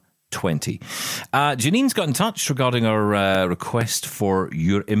DM720. Janine's got in touch regarding our request for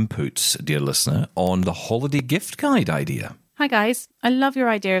your inputs, dear listener, on the holiday gift guide idea. Hi guys, I love your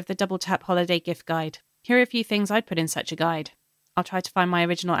idea of the double tap holiday gift guide. Here are a few things I'd put in such a guide. I'll try to find my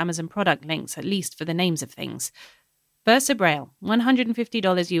original Amazon product links, at least for the names of things. Versa Braille,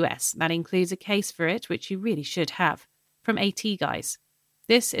 $150 US. That includes a case for it, which you really should have. From AT Guys.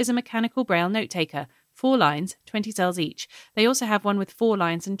 This is a mechanical Braille note taker. 4 lines, 20 cells each. They also have one with 4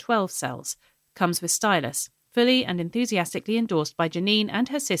 lines and 12 cells. Comes with stylus. Fully and enthusiastically endorsed by Janine and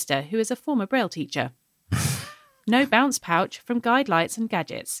her sister, who is a former Braille teacher. No bounce pouch from Guide Lights and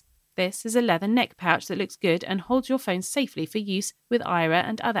Gadgets. This is a leather neck pouch that looks good and holds your phone safely for use with Aira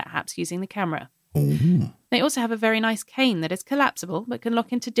and other apps using the camera. Mm-hmm. They also have a very nice cane that is collapsible but can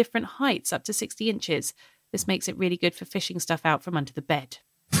lock into different heights up to 60 inches. This makes it really good for fishing stuff out from under the bed.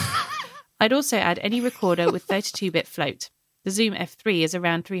 I'd also add any recorder with 32-bit float. The Zoom F3 is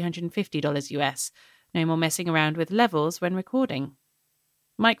around $350 US. No more messing around with levels when recording.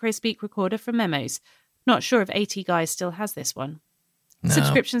 Microspeak recorder for memos. Not sure if AT Guys still has this one. No.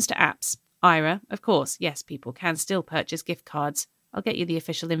 Subscriptions to apps. Aira, of course. Yes, people can still purchase gift cards. I'll get you the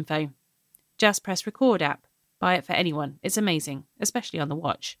official info. Just Press Record app. Buy it for anyone. It's amazing, especially on the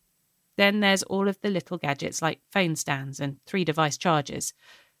watch. Then there's all of the little gadgets like phone stands and 3-device chargers.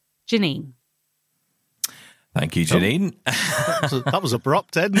 Janine. Thank you, Janine. That was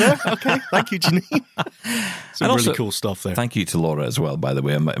abrupt, Ed, there. Okay, thank you, Janine. Some really cool stuff there. Thank you to Laura as well, by the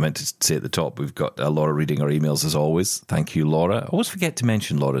way. I meant to say at the top, we've got Laura reading our emails as always. Thank you, Laura. I always forget to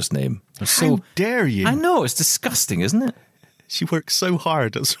mention Laura's name. How dare you? I know, it's disgusting, isn't it? She works so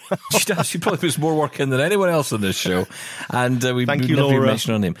hard as well. She does. She probably puts more work in than anyone else on this show. And we thank you, never Laura.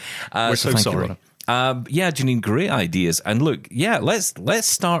 mentioned her name. We're so sorry. Yeah, Janine, great ideas. And look, yeah, let's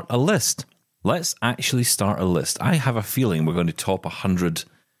start a list. Let's actually start a list. I have a feeling we're going to top 100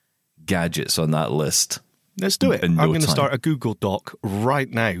 gadgets on that list. Let's do it. I'm going to start a Google Doc right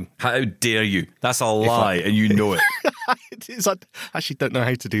now. How dare you? That's a lie, and you know it. It is. I actually don't know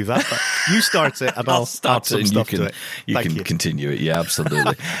how to do that. But you start it, and I'll start some it, and stuff you can, to it. You can continue it. Yeah,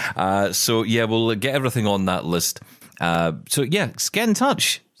 absolutely. So, yeah, we'll get everything on that list. So, yeah, get in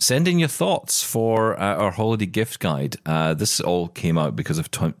touch. Send in your thoughts for our holiday gift guide. This all came out because of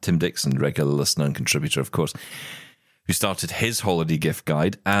Tim Dixon, regular listener and contributor, of course, who started his holiday gift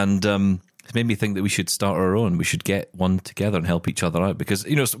guide. And it made me think that we should start our own. We should get one together and help each other out. Because,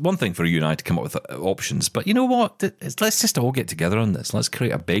 you know, it's one thing for you and I to come up with options. But you know what? Let's just all get together on this. Let's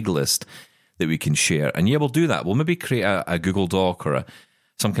create a big list that we can share. And yeah, we'll do that. We'll maybe create a Google Doc or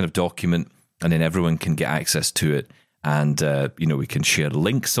some kind of document, and then everyone can get access to it. And, you know, we can share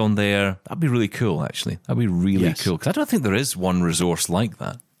links on there. That'd be really cool, actually. That'd be really cool. Because I don't think there is one resource like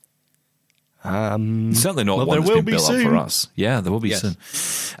that. Certainly not one that's been built up for us. Yeah, there will be soon.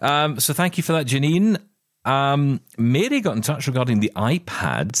 So thank you for that, Janine. Mary got in touch regarding the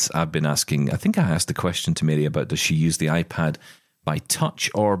iPads. I've been asking, I think I asked a question to Mary about does she use the iPad by touch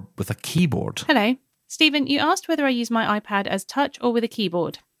or with a keyboard? Hello. Stephen, you asked whether I use my iPad as touch or with a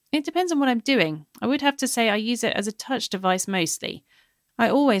keyboard. It depends on what I'm doing. I would have to say I use it as a touch device mostly. I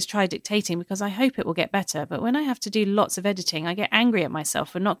always try dictating because I hope it will get better, but when I have to do lots of editing, I get angry at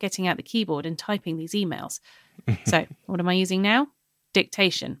myself for not getting out the keyboard and typing these emails. So, what am I using now?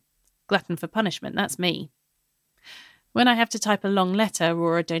 Dictation. Glutton for punishment, that's me. When I have to type a long letter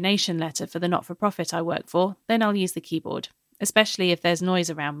or a donation letter for the not-for-profit I work for, then I'll use the keyboard, especially if there's noise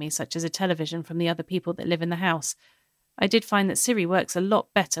around me, such as a television from the other people that live in the house. I did find that Siri works a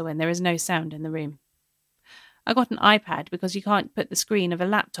lot better when there is no sound in the room. I got an iPad because you can't put the screen of a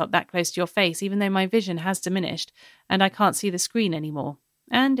laptop that close to your face, even though my vision has diminished and I can't see the screen anymore.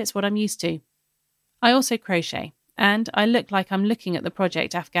 And it's what I'm used to. I also crochet, and I look like I'm looking at the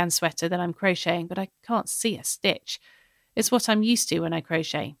project Afghan sweater that I'm crocheting, but I can't see a stitch. It's what I'm used to when I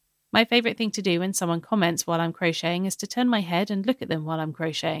crochet. My favourite thing to do when someone comments while I'm crocheting is to turn my head and look at them while I'm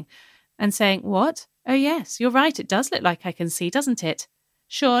crocheting and saying, "What? Oh yes, you're right, it does look like I can see, doesn't it?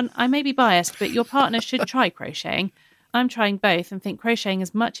 Sean, I may be biased, but your partner should try crocheting. I'm trying both and think crocheting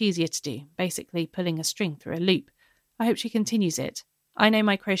is much easier to do, basically pulling a string through a loop. I hope she continues it. I know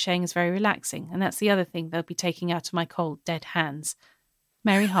my crocheting is very relaxing, and that's the other thing they'll be taking out of my cold, dead hands.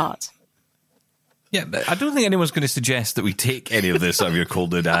 Mary Hart." Yeah, I don't think anyone's going to suggest that we take any of this out of your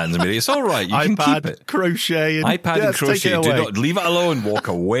cold dead hands. I mean, it's all right. You can keep it. Crochet and iPad and crochet. Take it Do away. not leave it alone. Walk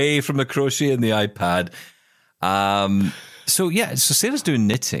away from the crochet and the iPad. So Sarah's doing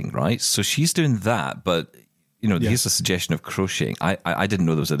knitting, right? So she's doing that, but here's a suggestion of crocheting. I didn't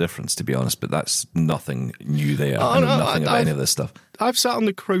know there was a difference, to be honest, but that's nothing new there. I know nothing about any of this stuff. I've sat on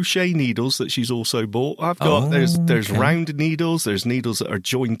the crochet needles that she's also bought. I've got there's round needles, there's needles that are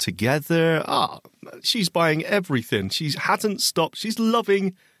joined together. She's buying everything. She hasn't stopped. She's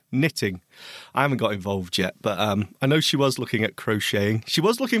loving knitting. I haven't got involved yet, but I know she was looking at crocheting. She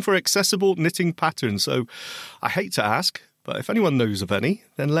was looking for accessible knitting patterns, so I hate to ask, but if anyone knows of any,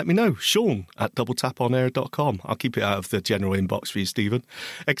 then let me know. Sean at doubletaponair.com. I'll keep it out of the general inbox for you, Stephen.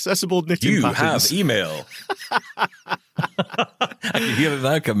 Accessible knitting patterns. You have email. I can hear it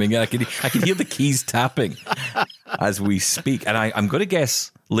now coming in. I can hear the keys tapping as we speak. And I'm going to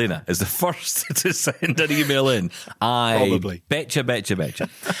guess Lena is the first to send an email in. Probably. Betcha.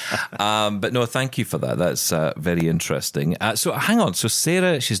 But no, thank you for that. That's very interesting. So hang on. So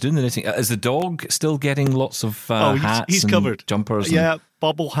Sarah, she's doing the knitting. Is the dog still getting lots of hats he's and covered. jumpers? Yeah,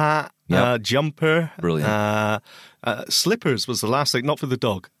 bobble hat, jumper. Brilliant. Slippers was the last thing, not for the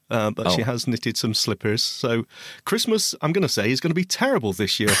dog. But she has knitted some slippers. So Christmas, I'm going to say, is going to be terrible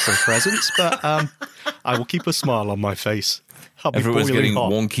this year for presents, but I will keep a smile on my face. Everyone's getting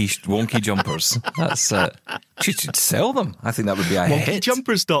wonky jumpers. That's she should sell them. I think that would be a hit.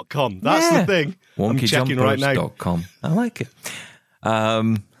 Wonkyjumpers.com. That's the thing. Wonkyjumpers.com. I like it.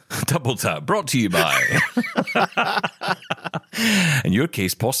 Double Tap, brought to you by. In your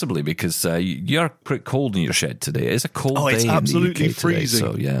case, possibly, because you're pretty cold in your shed today. It's a cold day. It's absolutely in the UK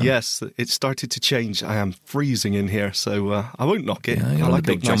freezing. Today, so, yeah. Yes, it started to change. I am freezing in here, so I won't knock it. Yeah, I like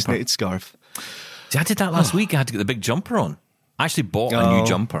a big nice jumper. knitted scarf. See, I did that last week. I had to get the big jumper on. I actually bought a new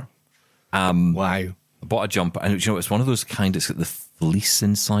jumper. Wow. I bought a jumper, and it's one of those kind that's got the fleece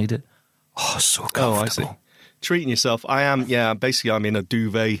inside it. Oh, so comfortable. I see. Treating yourself. I am, basically I'm in a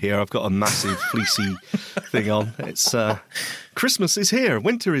duvet here. I've got a massive fleecy thing on. It's Christmas is here.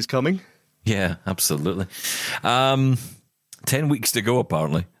 Winter is coming. Yeah, absolutely. 10 weeks to go,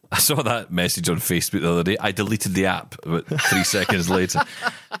 apparently. I saw that message on Facebook the other day. I deleted the app about 3 seconds later.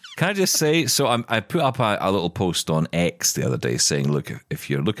 Can I just say, so I put up a little post on X the other day saying, look, if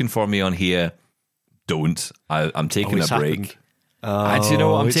you're looking for me on here, don't. I'm taking a break. I'm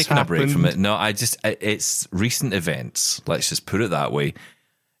taking a break from it. No, it's recent events. Let's just put it that way.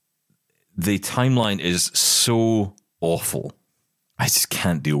 The timeline is so awful. I just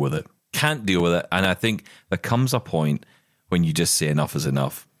can't deal with it. And I think there comes a point when you just say enough is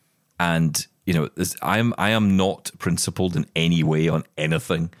enough. And, I am not principled in any way on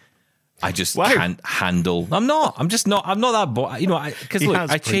anything. I just can't handle. I'm not that. Because look,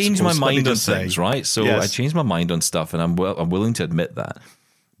 I change my mind on things, right? So I change my mind on stuff, and I'm willing to admit that.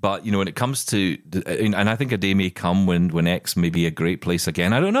 But when it comes to, and I think a day may come when X may be a great place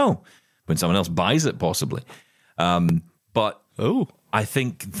again. I don't know, when someone else buys it, possibly. But I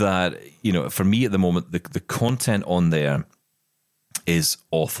think that for me at the moment, the content on there is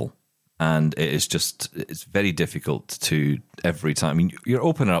awful. And it's very difficult to every time. I mean, you're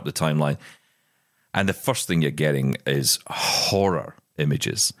opening up the timeline, and the first thing you're getting is horror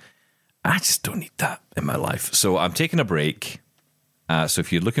images. I just don't need that in my life. So I'm taking a break. So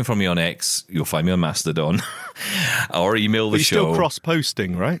if you're looking for me on X, you'll find me on Mastodon or email the show. You're still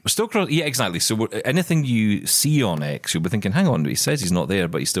cross-posting, right? We're still yeah, exactly. So anything you see on X, you'll be thinking, hang on, he says he's not there,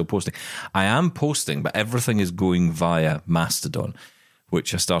 but he's still posting. I am posting, but everything is going via Mastodon,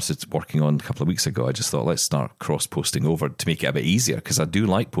 which I started working on a couple of weeks ago. I just thought, let's start cross-posting over to make it a bit easier, because I do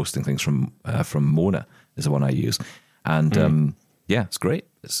like posting things from Mona, is the one I use. And it's great.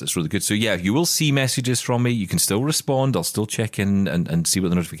 It's really good. So yeah, you will see messages from me. You can still respond. I'll still check in and see what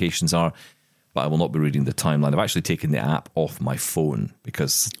the notifications are, but I will not be reading the timeline. I've actually taken the app off my phone,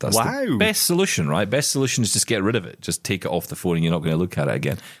 because that's the best solution, right? Best solution is just get rid of it. Just take it off the phone and you're not going to look at it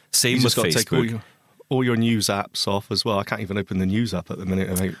again. Same with Facebook. All your news apps off as well. I can't even open the news app at the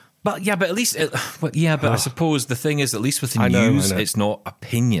minute. But at least, I suppose the thing is, at least with the news, it's not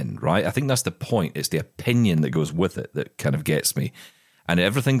opinion, right? I think that's the point. It's the opinion that goes with it that kind of gets me. And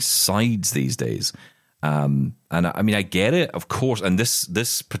everything's sides these days. And I mean, I get it, of course. And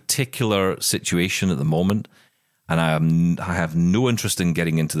this particular situation at the moment, and I have no interest in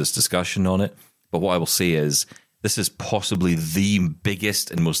getting into this discussion on it. But what I will say is, this is possibly the biggest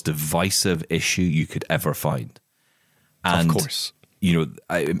and most divisive issue you could ever find. And, of course.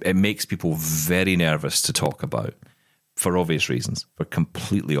 It makes people very nervous to talk about for obvious reasons, for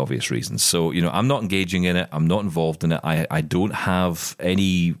completely obvious reasons. So, I'm not engaging in it. I'm not involved in it. I don't have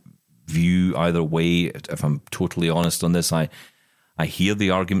any view either way, if I'm totally honest on this. I hear the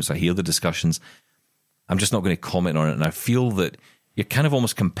arguments. I hear the discussions. I'm just not going to comment on it. And I feel that you're kind of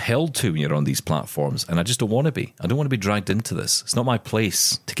almost compelled to when you're on these platforms, and I just don't want to be. I don't want to be dragged into this. It's not my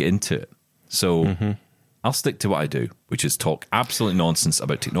place to get into it. So, I'll stick to what I do, which is talk absolute nonsense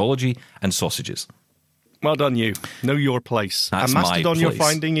about technology and sausages. Well done, you. Know your place. That's and Mastodon, my you're place.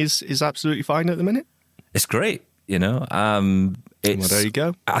 finding is absolutely fine at the minute? It's great, you know. Well, there you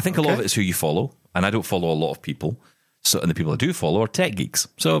go. I think a lot of it is who you follow, and I don't follow a lot of people. So, and the people I do follow are tech geeks.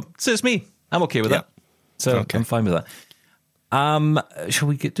 So it's me. I'm okay with that. So I'm fine with that. Shall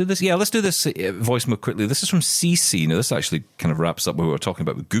we do this? Yeah, let's do this voicemail quickly. This is from CC. Now, this actually kind of wraps up what we were talking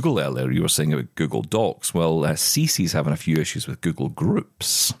about with Google earlier. You were saying about Google Docs. Well, CC's having a few issues with Google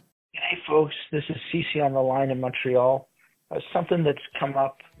Groups. Hey, folks. This is CC on the line in Montreal. Something that's come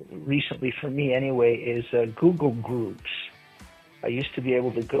up recently for me anyway is Google Groups. I used to be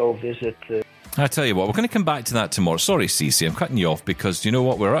able to go visit the... I tell you what, we're going to come back to that tomorrow. Sorry, Cece, I'm cutting you off because you know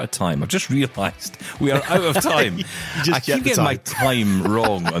what? We're out of time. I've just realised we are out of time. I keep getting my time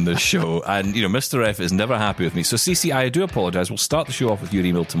wrong on this show, and you know, Mr. F is never happy with me. So, Cece, I do apologise. We'll start the show off with your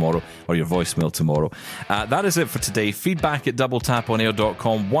email tomorrow or your voicemail tomorrow. That is it for today. Feedback at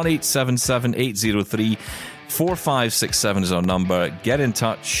doubletaponair.com. 1-877-803-4567 is our number. Get in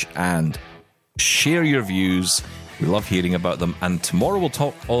touch and share your views. We love hearing about them. And tomorrow we'll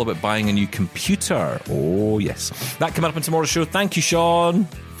talk all about buying a new computer. Oh, yes. That coming up on tomorrow's show. Thank you, Sean.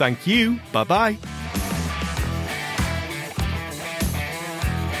 Thank you. Bye-bye.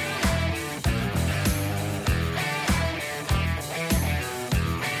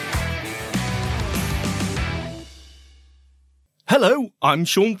 Hello, I'm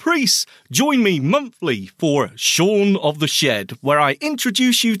Sean Priest. Join me monthly for Sean of the Shed, where I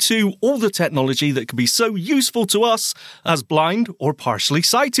introduce you to all the technology that can be so useful to us as blind or partially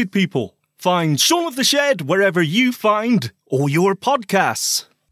sighted people. Find Sean of the Shed wherever you find all your podcasts.